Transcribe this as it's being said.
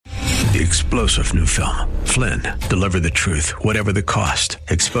The explosive new film, Flynn, deliver the truth, whatever the cost,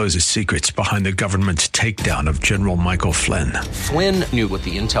 exposes secrets behind the government's takedown of General Michael Flynn. Flynn knew what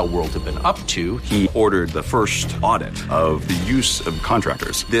the intel world had been up to. He ordered the first audit of the use of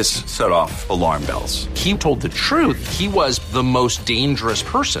contractors. This set off alarm bells. He told the truth. He was the most dangerous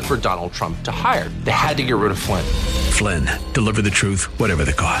person for Donald Trump to hire. They had to get rid of Flynn. Flynn, deliver the truth, whatever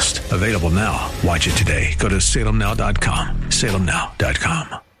the cost. Available now. Watch it today. Go to salemnow.com.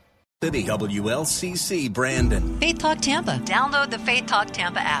 salemnow.com. City WLCC Brandon. Faith Talk Tampa. Download the Faith Talk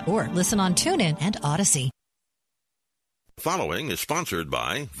Tampa app or listen on TuneIn and Odyssey. Following is sponsored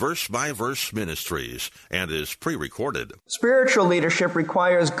by Verse Ministries and is pre-recorded. Spiritual leadership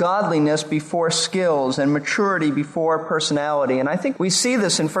requires godliness before skills and maturity before personality. And I think we see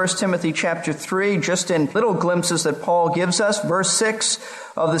this in 1 Timothy chapter 3, just in little glimpses that Paul gives us. Verse 6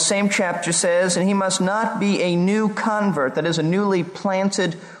 of the same chapter says, and he must not be a new convert, that is, a newly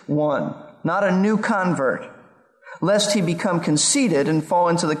planted one, not a new convert, lest he become conceited and fall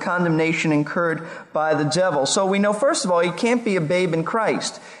into the condemnation incurred by the devil. So we know, first of all, he can't be a babe in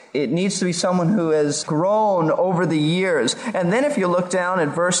Christ. It needs to be someone who has grown over the years. And then if you look down at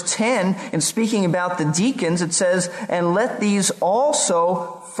verse 10, and speaking about the deacons, it says, and let these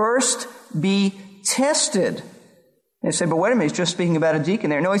also first be tested. They say, but wait a minute, he's just speaking about a deacon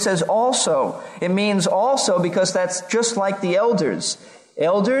there. No, he says also. It means also because that's just like the elders.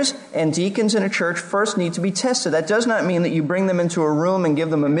 Elders and deacons in a church first need to be tested. That does not mean that you bring them into a room and give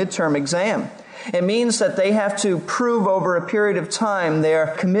them a midterm exam. It means that they have to prove over a period of time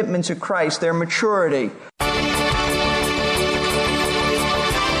their commitment to Christ, their maturity.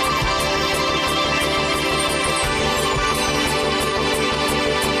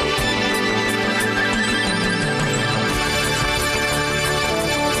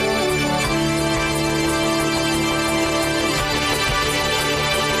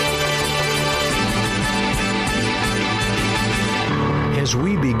 As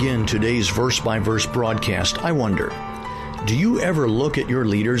we begin today's verse-by-verse broadcast, I wonder, do you ever look at your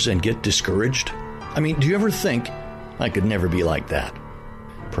leaders and get discouraged? I mean, do you ever think, I could never be like that?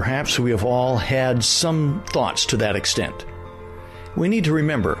 Perhaps we have all had some thoughts to that extent. We need to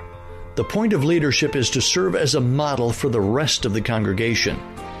remember, the point of leadership is to serve as a model for the rest of the congregation.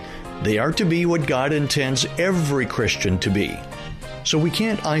 They are to be what God intends every Christian to be. So we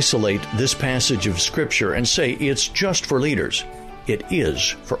can't isolate this passage of Scripture and say it's just for leaders. It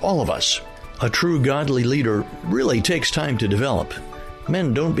is for all of us. A true godly leader really takes time to develop.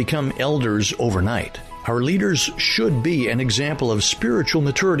 Men don't become elders overnight. Our leaders should be an example of spiritual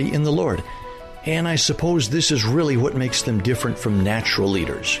maturity in the Lord. And I suppose this is really what makes them different from natural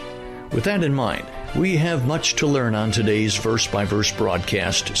leaders. With that in mind, we have much to learn on today's verse-by-verse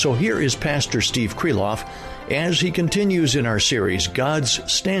broadcast. So here is Pastor Steve Kreloff as he continues in our series,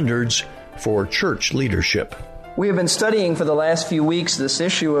 God's Standards for Church Leadership. We have been studying for the last few weeks this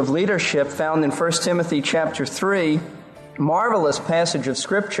issue of leadership found in 1 Timothy chapter 3, marvelous passage of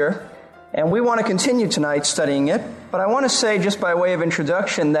Scripture, and we want to continue tonight studying it. But I want to say, just by way of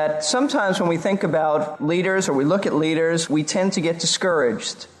introduction, that sometimes when we think about leaders or we look at leaders, we tend to get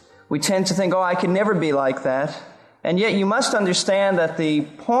discouraged. We tend to think, I can never be like that. And yet you must understand that the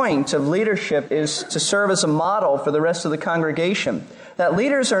point of leadership is to serve as a model for the rest of the congregation. That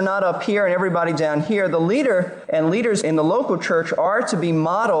leaders are not up here and everybody down here. The leader and leaders in the local church are to be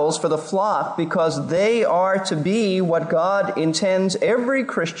models for the flock because they are to be what God intends every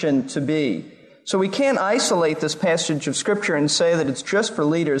Christian to be. So we can't isolate this passage of Scripture and say that it's just for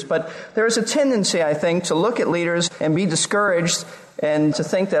leaders, but there is a tendency, I think, to look at leaders and be discouraged and to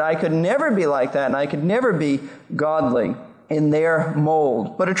think that I could never be like that and I could never be godly in their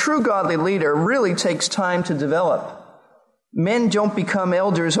mold. But a true godly leader really takes time to develop. Men don't become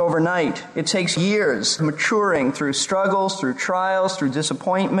elders overnight. It takes years maturing through struggles, through trials, through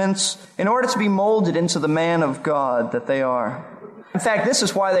disappointments, in order to be molded into the man of God that they are. In fact, this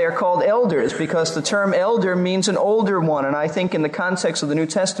is why they are called elders, because the term elder means an older one. And I think in the context of the New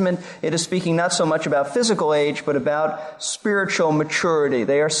Testament, it is speaking not so much about physical age, but about spiritual maturity.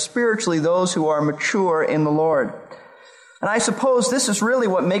 They are spiritually those who are mature in the Lord. And I suppose this is really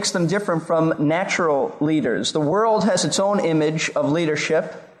what makes them different from natural leaders. The world has its own image of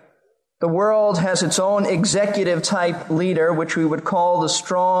leadership. The world has its own executive type leader, which we would call the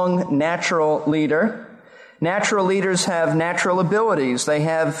strong natural leader. Natural leaders have natural abilities. They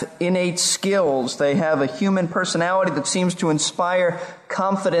have innate skills. They have a human personality that seems to inspire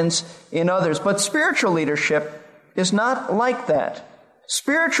confidence in others. But spiritual leadership is not like that.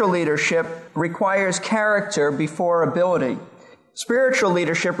 Spiritual leadership requires character before ability. Spiritual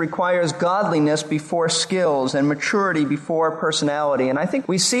leadership requires godliness before skills and maturity before personality. And I think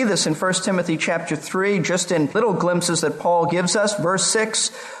we see this in 1 Timothy chapter 3, just in little glimpses that Paul gives us. Verse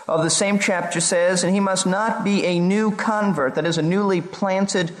 6 of the same chapter says, "And he must not be a new convert," that is, a newly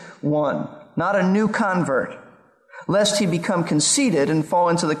planted one, not a new convert, "lest he become conceited and fall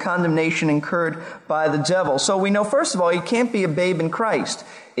into the condemnation incurred by the devil." So we know, first of all, you can't be a babe in Christ.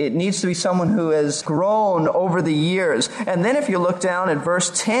 It needs to be someone who has grown over the years. And then if you look down at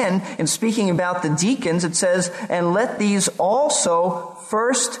verse 10, in speaking about the deacons, it says, "And let these also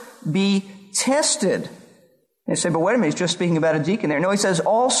first be tested." And you say, but wait a minute, he's just speaking about a deacon there. No, he says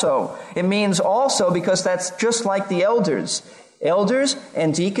also. It means also because that's just like the elders. Elders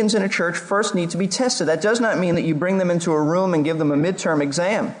and deacons in a church first need to be tested. That does not mean that you bring them into a room and give them a midterm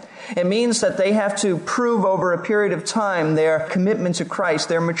exam. It means that they have to prove over a period of time their commitment to Christ,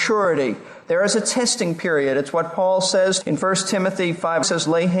 their maturity. There is a testing period. It's what Paul says in 1 Timothy 5. It says,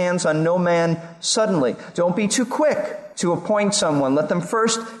 "Lay hands on no man suddenly." Don't be too quick to appoint someone. Let them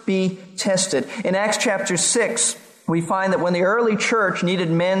first be tested. In Acts chapter 6, we find that when the early church needed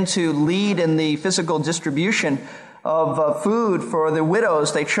men to lead in the physical distribution of food for the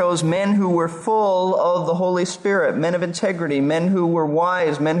widows, they chose men who were full of the Holy Spirit, men of integrity, men who were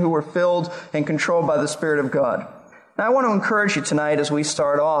wise, men who were filled and controlled by the Spirit of God. Now, I want to encourage you tonight as we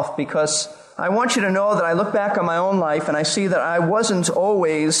start off, because I want you to know that I look back on my own life and I see that I wasn't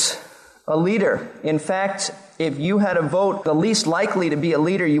always a leader. In fact, if you had a vote the least likely to be a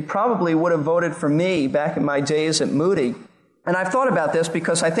leader, you probably would have voted for me back in my days at Moody. And I've thought about this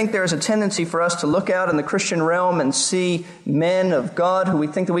because I think there is a tendency for us to look out in the Christian realm and see men of God who we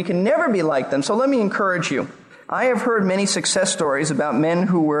think that we can never be like them. So let me encourage you. I have heard many success stories about men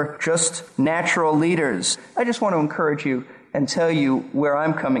who were just natural leaders. I just want to encourage you and tell you where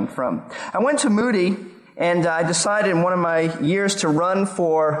I'm coming from. I went to Moody and I decided in one of my years to run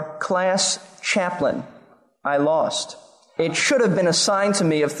for class chaplain. I lost. It should have been a sign to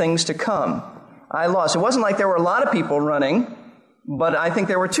me of things to come. I lost. It wasn't like there were a lot of people running, but I think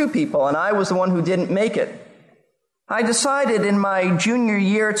there were 2 people, and I was the one who didn't make it. I decided in my junior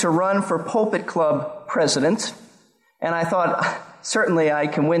year to run for pulpit club president, and I thought, certainly I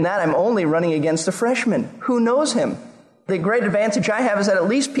can win that. I'm only running against a freshman. Who knows him? The great advantage I have is that at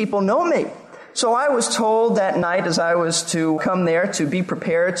least people know me. So I was told that night as I was to come there to be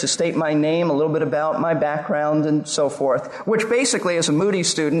prepared to state my name, a little bit about my background and so forth, which basically as a Moody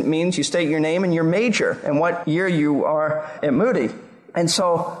student means you state your name and your major and what year you are at Moody. And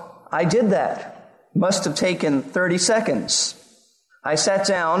so I did that. Must have taken 30 seconds. I sat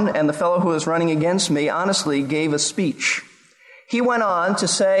down and the fellow who was running against me honestly gave a speech. He went on to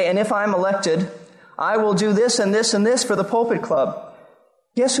say, "And if I'm elected, I will do this and this and this for the pulpit club."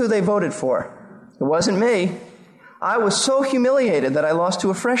 Guess who they voted for? It wasn't me. I was so humiliated that I lost to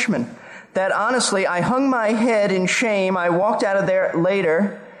a freshman that honestly I hung my head in shame. I walked out of there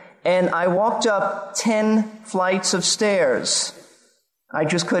later and I walked up 10 flights of stairs. I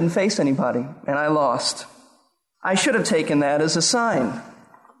just couldn't face anybody and I lost. I should have taken that as a sign.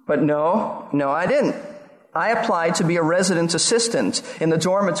 But no, I didn't. I applied to be a resident assistant in the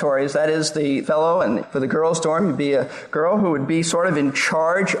dormitories. That is the fellow, and for the girls' dorm, you'd be a girl who would be sort of in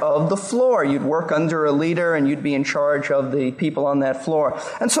charge of the floor. You'd work under a leader, and you'd be in charge of the people on that floor.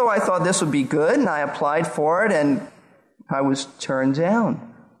 And so I thought this would be good, and I applied for it, and I was turned down.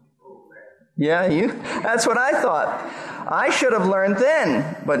 Yeah, that's what I thought. I should have learned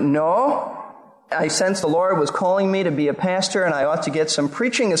then, but no. I sensed the Lord was calling me to be a pastor and I ought to get some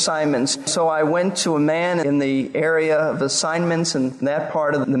preaching assignments. So I went to a man in the area of assignments in that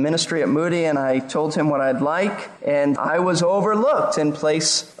part of the ministry at Moody and I told him what I'd like, and I was overlooked in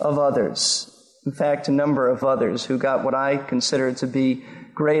place of others. In fact, a number of others who got what I considered to be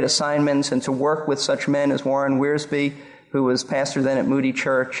great assignments, and to work with such men as Warren Wiersbe, who was pastor then at Moody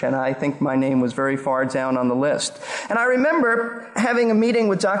Church, and I think my name was very far down on the list. And I remember having a meeting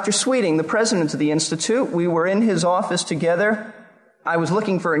with Dr. Sweeting, the president of the Institute. We were in his office together. I was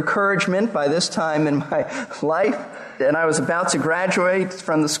looking for encouragement by this time in my life, and I was about to graduate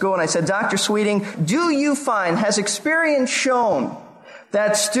from the school, and I said, "Dr. Sweeting, do you find, has experience shown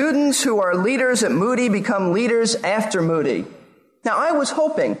that students who are leaders at Moody become leaders after Moody?" Now, I was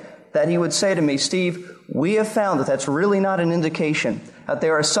hoping that he would say to me, "Steve, we have found that that's really not an indication, that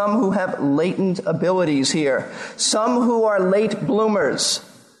there are some who have latent abilities here, some who are late bloomers."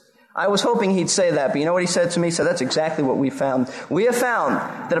 I was hoping he'd say that, but you know what he said to me? He said, "That's exactly what we found. We have found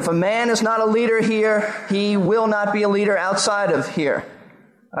that if a man is not a leader here, he will not be a leader outside of here."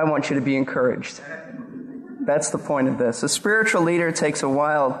 I want you to be encouraged. That's the point of this. A spiritual leader takes a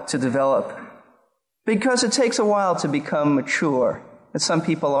while to develop. because it takes a while to become mature. And some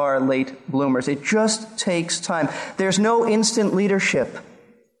people are late bloomers. It just takes time. There's no instant leadership.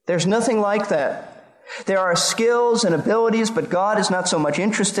 There's nothing like that. There are skills and abilities, but God is not so much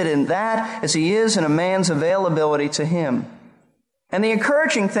interested in that as He is in a man's availability to Him. And the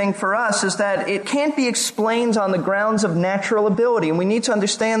encouraging thing for us is that it can't be explained on the grounds of natural ability, and we need to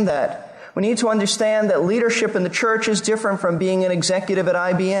understand that. We need to understand that leadership in the church is different from being an executive at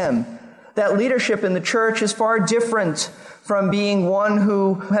IBM. That leadership in the church is far different from being one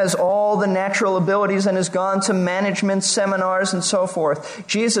who has all the natural abilities and has gone to management seminars and so forth.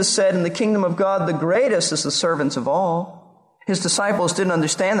 Jesus said, in the kingdom of God, the greatest is the servants of all. His disciples didn't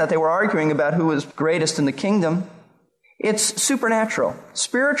understand that. They were arguing about who was greatest in the kingdom. It's supernatural.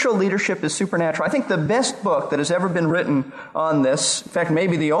 Spiritual leadership is supernatural. I think the best book that has ever been written on this, in fact,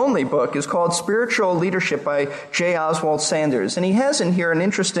 maybe the only book, is called Spiritual Leadership by J. Oswald Sanders. And he has in here an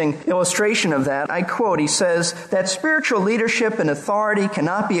interesting illustration of that. I quote, he says that spiritual leadership and authority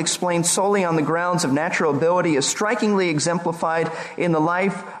cannot be explained solely on the grounds of natural ability is strikingly exemplified in the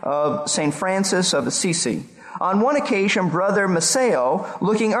life of St. Francis of Assisi. On one occasion, Brother Maceo,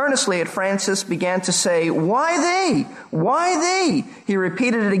 looking earnestly at Francis, began to say, "Why they? Why they?" He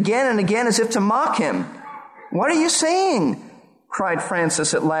repeated it again and again as if to mock him. "What are you saying?" cried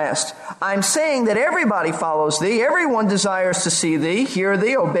Francis at last. "I'm saying that everybody follows thee, everyone desires to see thee, hear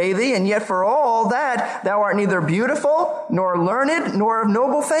thee, obey thee, and yet for all that thou art neither beautiful, nor learned, nor of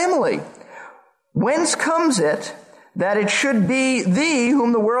noble family. Whence comes it that it should be thee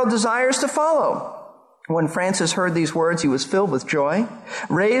whom the world desires to follow?" When Francis heard these words, he was filled with joy,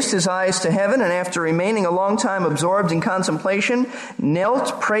 raised his eyes to heaven, and after remaining a long time absorbed in contemplation,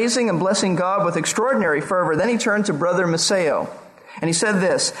 knelt, praising and blessing God with extraordinary fervor. Then he turned to Brother Maceo, and he said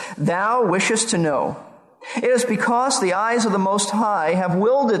this, "Thou wishest to know. It is because the eyes of the Most High have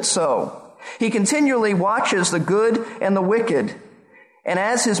willed it so. He continually watches the good and the wicked. And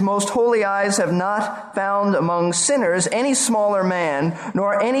as his most holy eyes have not found among sinners any smaller man,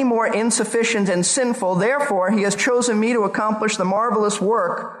 nor any more insufficient and sinful, therefore he has chosen me to accomplish the marvelous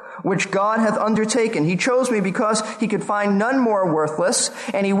work which God hath undertaken. He chose me because he could find none more worthless,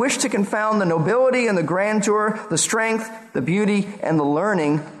 and he wished to confound the nobility and the grandeur, the strength, the beauty, and the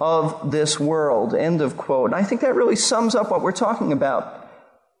learning of this world." End of quote. And I think that really sums up what we're talking about.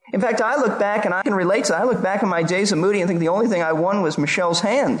 In fact, I look back, and I can relate to that. I look back on my days at Moody and think the only thing I won was Michelle's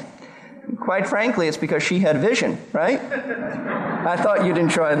hand. Quite frankly, it's because she had vision, right? I thought you'd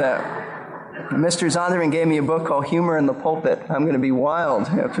enjoy that. Mr. Zondervan gave me a book called Humor in the Pulpit. I'm going to be wild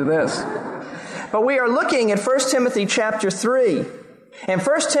after this. But we are looking at 1 Timothy chapter 3. And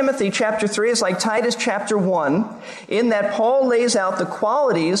 1 Timothy chapter 3 is like Titus chapter 1 in that Paul lays out the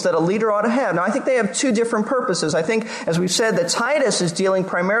qualities that a leader ought to have. Now, I think they have two different purposes. I think, as we've said, that Titus is dealing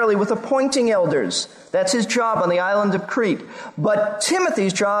primarily with appointing elders. That's his job on the island of Crete. But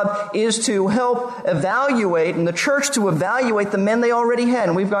Timothy's job is to help evaluate, and the church to evaluate the men they already had.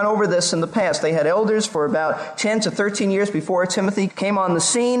 And we've gone over this in the past. They had elders for about 10 to 13 years before Timothy came on the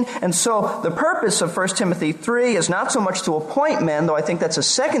scene. And so the purpose of 1 Timothy 3 is not so much to appoint men, though I think that's a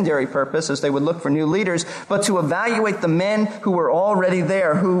secondary purpose as they would look for new leaders, but to evaluate the men who were already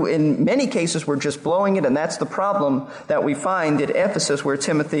there, who in many cases were just blowing it. And that's the problem that we find at Ephesus, where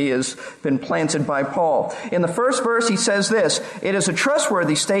Timothy has been planted by Paul. In the first verse, he says this, "It is a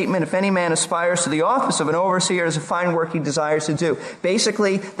trustworthy statement if any man aspires to the office of an overseer, it is a fine work he desires to do."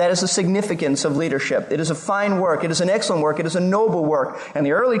 Basically, that is the significance of leadership. It is a fine work. It is an excellent work. It is a noble work. And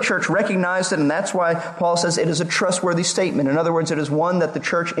the early church recognized it, and that's why Paul says it is a trustworthy statement. In other words, it is one that the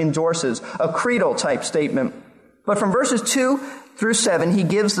church endorses, a creedal type statement. But from verses 2 through 7, he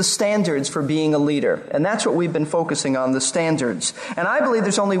gives the standards for being a leader. And that's what we've been focusing on, the standards. And I believe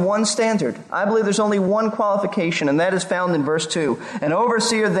there's only one standard. I believe there's only one qualification, and that is found in verse 2. "An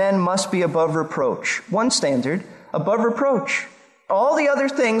overseer then must be above reproach." One standard, above reproach. All the other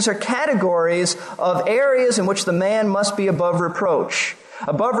things are categories of areas in which the man must be above reproach.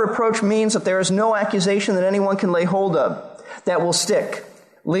 Above reproach means that there is no accusation that anyone can lay hold of that will stick.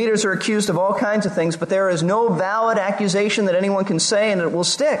 Leaders are accused of all kinds of things, but there is no valid accusation that anyone can say and it will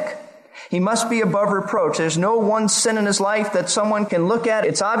stick. He must be above reproach. There's no one sin in his life that someone can look at.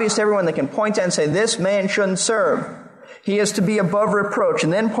 It's obvious to everyone that can point at and say, this man shouldn't serve. He is to be above reproach.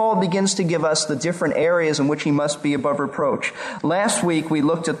 And then Paul begins to give us the different areas in which he must be above reproach. Last week we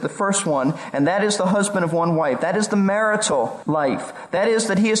looked at the first one, and that is the husband of one wife. That is the marital life. That is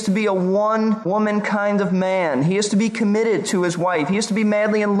that he is to be a one-woman kind of man. He is to be committed to his wife. He is to be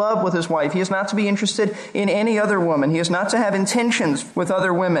madly in love with his wife. He is not to be interested in any other woman. He is not to have intentions with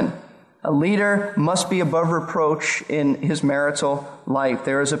other women. A leader must be above reproach in his marital life.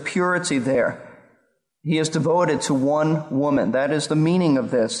 There is a purity there. He is devoted to one woman. That is the meaning of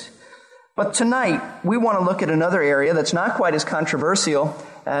this. But tonight, we want to look at another area that's not quite as controversial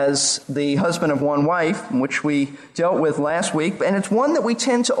as the husband of one wife, which we dealt with last week, and it's one that we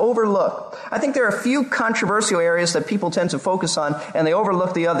tend to overlook. I think there are a few controversial areas that people tend to focus on, and they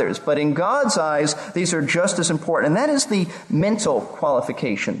overlook the others. But in God's eyes, these are just as important, and that is the mental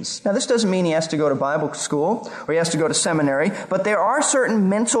qualifications. Now, this doesn't mean he has to go to Bible school or he has to go to seminary, but there are certain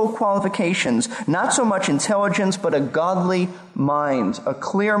mental qualifications, not so much intelligence, but a godly mind, a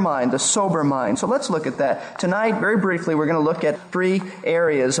clear mind, a sober mind. So let's look at that. Tonight, very briefly, we're going to look at 3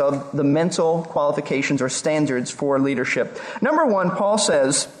 areas of the mental qualifications or standards for leadership. Number 1, Paul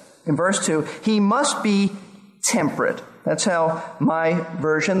says in verse 2, he must be temperate. That's how my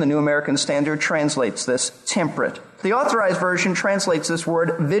version, the New American Standard, translates this, temperate. The Authorized Version translates this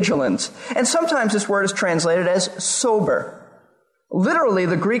word vigilant, and sometimes this word is translated as sober. Literally,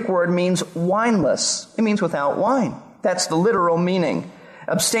 the Greek word means wineless. It means without wine. That's the literal meaning.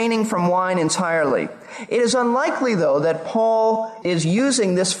 Abstaining from wine entirely. It is unlikely, though, that Paul is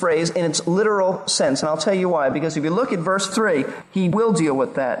using this phrase in its literal sense. And I'll tell you why. Because if you look at verse 3, he will deal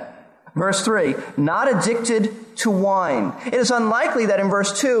with that. Verse 3, not addicted to wine. It is unlikely that in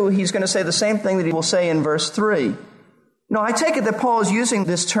verse 2, he's going to say the same thing that he will say in verse 3. No, I take it that Paul is using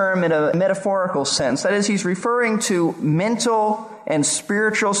this term in a metaphorical sense. That is, he's referring to mental and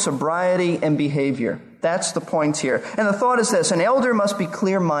spiritual sobriety and behavior. That's the point here. And the thought is this, an elder must be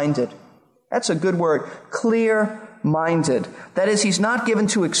clear-minded. That's a good word, clear-minded. That is, he's not given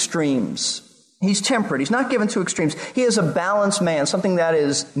to extremes. He's temperate. He's not given to extremes. He is a balanced man. Something that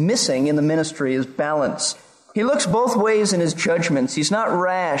is missing in the ministry is balance. He looks both ways in his judgments. He's not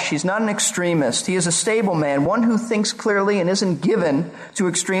rash. He's not an extremist. He is a stable man, one who thinks clearly and isn't given to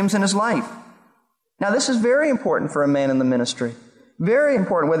extremes in his life. Now, this is very important for a man in the ministry. Very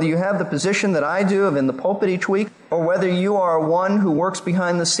important, whether you have the position that I do of in the pulpit each week, or whether you are one who works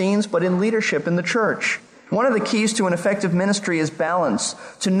behind the scenes, but in leadership in the church. One of the keys to an effective ministry is balance,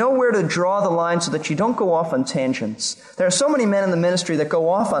 to know where to draw the line so that you don't go off on tangents. There are so many men in the ministry that go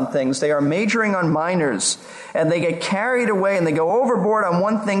off on things. They are majoring on minors, and they get carried away, and they go overboard on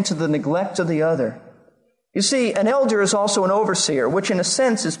one thing to the neglect of the other. You see, an elder is also an overseer, which in a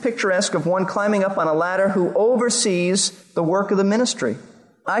sense is picturesque of one climbing up on a ladder who oversees the work of the ministry.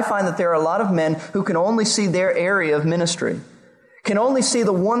 I find that there are a lot of men who can only see their area of ministry, can only see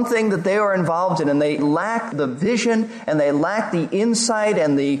the one thing that they are involved in, and they lack the vision and they lack the insight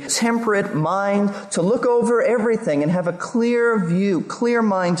and the temperate mind to look over everything and have a clear view,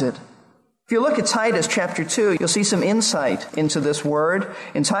 clear-minded. If you look at Titus chapter 2, you'll see some insight into this word.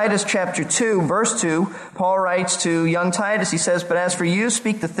 In Titus chapter 2, verse 2, Paul writes to young Titus, he says, "But as for you,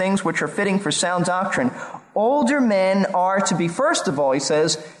 speak the things which are fitting for sound doctrine. Older men are to be, first of all," he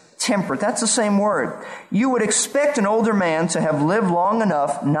says, temperate. That's the same word. You would expect an older man to have lived long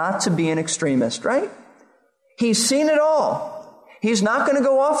enough not to be an extremist, right? He's seen it all. He's not going to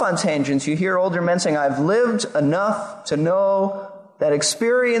go off on tangents. You hear older men saying, "I've lived enough to know that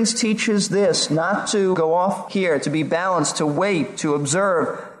experience teaches this," not to go off here, to be balanced, to wait, to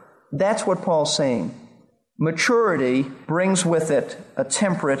observe. That's what Paul's saying. Maturity brings with it a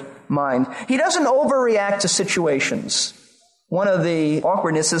temperate mind. He doesn't overreact to situations. One of the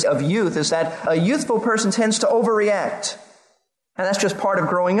awkwardnesses of youth is that a youthful person tends to overreact. And that's just part of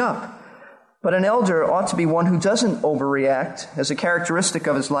growing up. But an elder ought to be one who doesn't overreact as a characteristic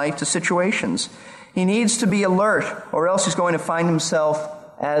of his life to situations. He needs to be alert, or else he's going to find himself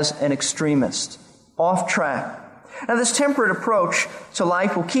as an extremist, off track. Now, this temperate approach to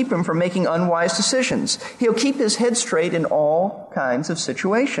life will keep him from making unwise decisions. He'll keep his head straight in all kinds of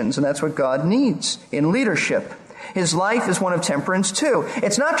situations, and that's what God needs in leadership. His life is one of temperance, too.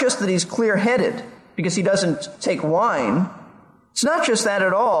 It's not just that he's clear-headed because he doesn't take wine. It's not just that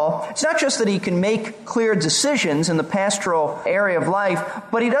at all. It's not just that he can make clear decisions in the pastoral area of life,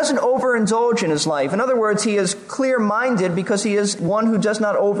 but he doesn't overindulge in his life. In other words, he is clear-minded because he is one who does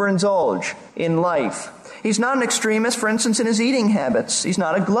not overindulge in life. He's not an extremist, for instance, in his eating habits. He's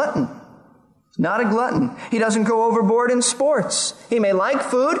not a glutton. Not a glutton. He doesn't go overboard in sports. He may like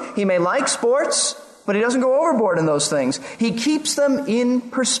food, he may like sports, but he doesn't go overboard in those things. He keeps them in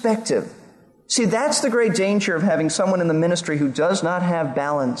perspective. See, that's the great danger of having someone in the ministry who does not have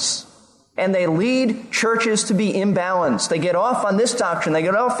balance. And they lead churches to be imbalanced. They get off on this doctrine, they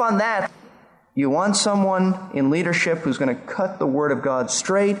get off on that. You want someone in leadership who's going to cut the Word of God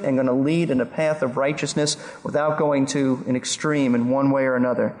straight and going to lead in a path of righteousness without going to an extreme in one way or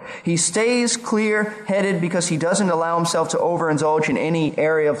another. He stays clear-headed because he doesn't allow himself to overindulge in any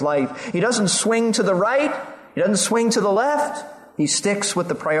area of life. He doesn't swing to the right. He doesn't swing to the left. He sticks with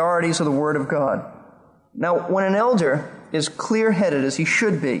the priorities of the Word of God. Now, when an elder is clear-headed, as he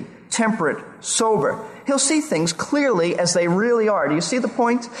should be, temperate, sober, he'll see things clearly as they really are. Do you see the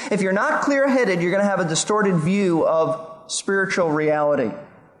point? If you're not clear-headed, you're going to have a distorted view of spiritual reality.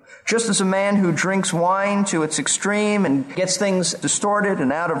 Just as a man who drinks wine to its extreme and gets things distorted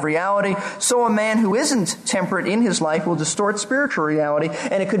and out of reality, so a man who isn't temperate in his life will distort spiritual reality,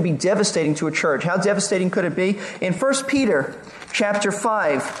 and it could be devastating to a church. How devastating could it be? In 1 Peter chapter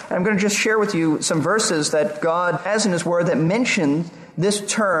 5, I'm going to just share with you some verses that God has in His Word that mention this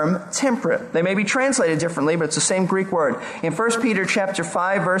term temperate. They may be translated differently, but it's the same Greek word. In 1 Peter chapter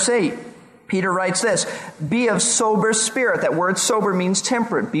 5, verse 8, Peter writes this, "Be of sober spirit." That word sober means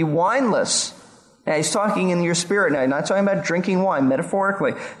temperate. Be wineless. Now, he's talking in your spirit now. He's not talking about drinking wine,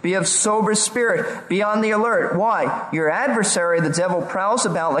 metaphorically. Be of sober spirit. Be on the alert. Why? Your adversary, the devil, prowls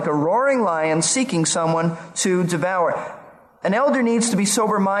about like a roaring lion seeking someone to devour. An elder needs to be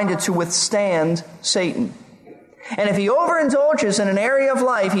sober-minded to withstand Satan. And if he overindulges in an area of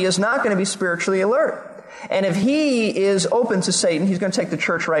life, he is not going to be spiritually alert. And if he is open to Satan, he's going to take the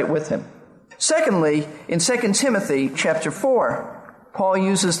church right with him. Secondly, in 2 Timothy chapter 4, Paul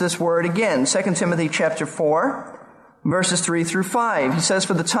uses this word again. 2 Timothy chapter 4, verses 3 through 5. He says,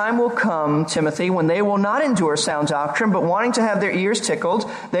 "For the time will come, Timothy, when they will not endure sound doctrine, but wanting to have their ears tickled,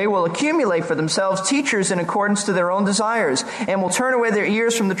 they will accumulate for themselves teachers in accordance to their own desires, and will turn away their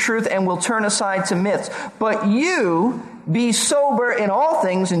ears from the truth and will turn aside to myths. But you be sober in all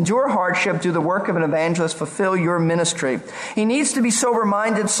things, endure hardship, do the work of an evangelist, fulfill your ministry." He needs to be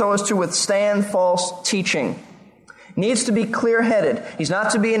sober-minded so as to withstand false teaching. He needs to be clear-headed. He's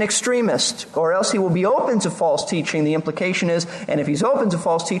not to be an extremist, or else he will be open to false teaching. The implication is, and if he's open to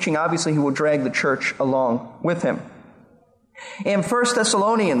false teaching, obviously he will drag the church along with him. In 1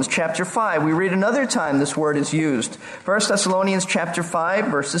 Thessalonians chapter 5, we read another time this word is used. 1 Thessalonians chapter 5,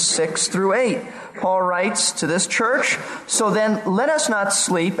 verses 6 through 8. Paul writes to this church, "So then let us not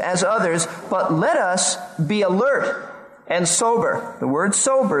sleep as others, but let us be alert and sober." The word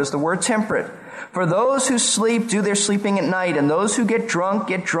sober is the word temperate. "For those who sleep do their sleeping at night, and those who get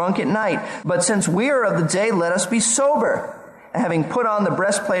drunk at night. But since we are of the day, let us be sober, having put on the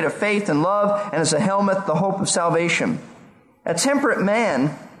breastplate of faith and love, and as a helmet the hope of salvation." A temperate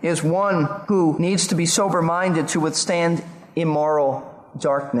man is one who needs to be sober-minded to withstand immoral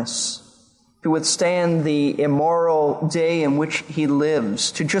darkness, to withstand the immoral day in which he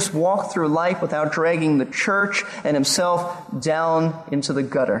lives, to just walk through life without dragging the church and himself down into the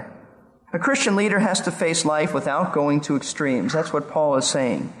gutter. A Christian leader has to face life without going to extremes. That's what Paul is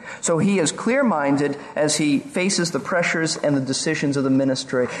saying. So he is clear-minded as he faces the pressures and the decisions of the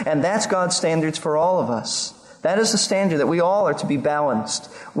ministry. And that's God's standards for all of us. That is the standard, that we all are to be balanced.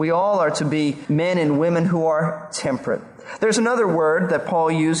 We all are to be men and women who are temperate. There's another word that Paul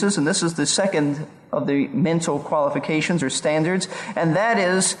uses, and this is the second of the mental qualifications or standards, and that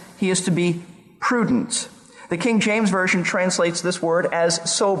is, he is to be prudent. The King James Version translates this word as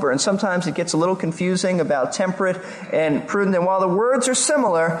sober, and sometimes it gets a little confusing about temperate and prudent. And while the words are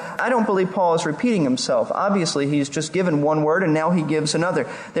similar, I don't believe Paul is repeating himself. Obviously, he's just given one word, and now he gives another.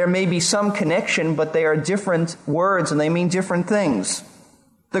 There may be some connection, but they are different words, and they mean different things.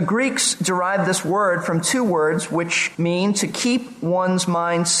 The Greeks derived this word from two words which mean to keep one's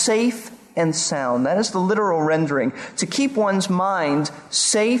mind safe and sound. That is the literal rendering. To keep one's mind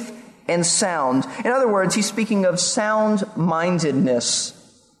safe and sound. In other words, he's speaking of sound-mindedness,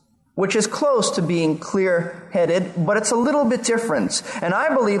 which is close to being clear-headed, but it's a little bit different. And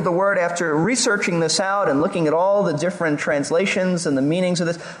I believe the word, after researching this out and looking at all the different translations and the meanings of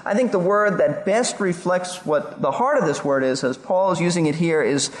this, I think the word that best reflects what the heart of this word is, as Paul is using it here,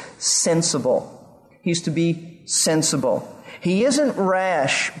 is sensible. He's to be sensible. He isn't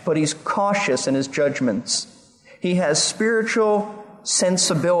rash, but he's cautious in his judgments. He has spiritual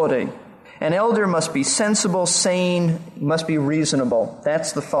sensibility. An elder must be sensible, sane, must be reasonable.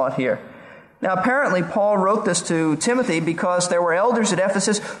 That's the thought here. Now, apparently, Paul wrote this to Timothy because there were elders at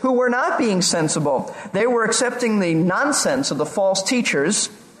Ephesus who were not being sensible. They were accepting the nonsense of the false teachers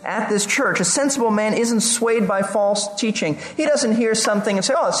at this church. A sensible man isn't swayed by false teaching. He doesn't hear something and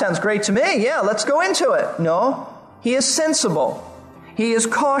say, "Oh, it sounds great to me. Yeah, let's go into it." No, he is sensible. He is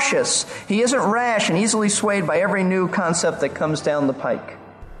cautious. He isn't rash and easily swayed by every new concept that comes down the pike.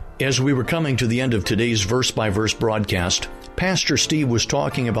 As we were coming to the end of today's verse-by-verse broadcast, Pastor Steve was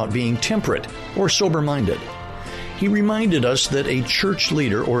talking about being temperate or sober-minded. He reminded us that a church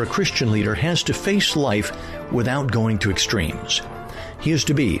leader or a Christian leader has to face life without going to extremes. He is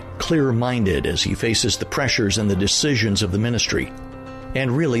to be clear-minded as he faces the pressures and the decisions of the ministry.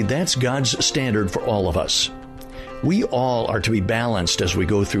 And really, that's God's standard for all of us. We all are to be balanced as we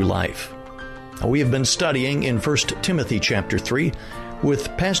go through life. We have been studying in 1 Timothy chapter 3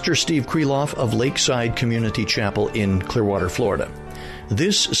 with Pastor Steve Kreloff of Lakeside Community Chapel in Clearwater, Florida.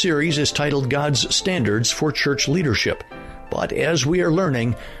 This series is titled God's Standards for Church Leadership. But as we are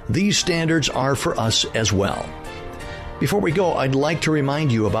learning, these standards are for us as well. Before we go, I'd like to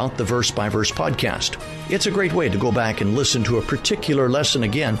remind you about the Verse by Verse podcast. It's a great way to go back and listen to a particular lesson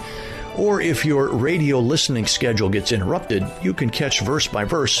again, or if your radio listening schedule gets interrupted, you can catch Verse by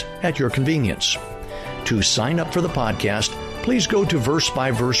Verse at your convenience. To sign up for the podcast, please go to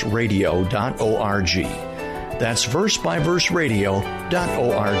versebyverseradio.org. That's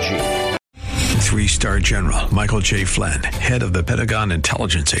versebyverseradio.org. 3-star General Michael J. Flynn, head of the Pentagon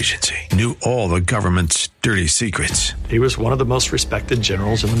Intelligence Agency, knew all the government's dirty secrets. He was one of the most respected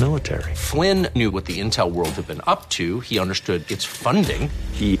generals in the military. Flynn knew what the intel world had been up to. He understood its funding.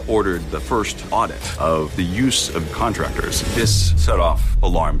 He ordered the first audit of the use of contractors. This set off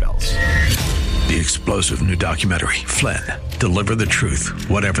alarm bells. The explosive new documentary, Flynn, Deliver the Truth,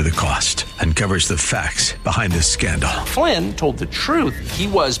 Whatever the Cost, uncovers the facts behind this scandal. Flynn told the truth. He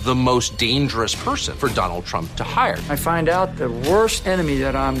was the most dangerous person for Donald Trump to hire. I find out the worst enemy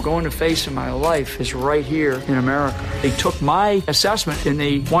that I'm going to face in my life is right here in America. They took my assessment and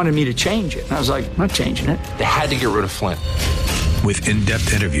they wanted me to change it. And I was like, I'm not changing it. They had to get rid of Flynn. With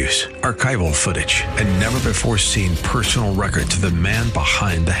in-depth interviews, archival footage, and never-before-seen personal records of the man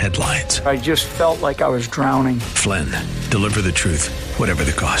behind the headlines. I just felt like I was drowning. Flynn, Deliver the Truth, Whatever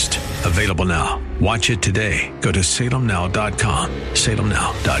the Cost. Available now. Watch it today. Go to salemnow.com.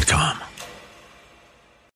 salemnow.com.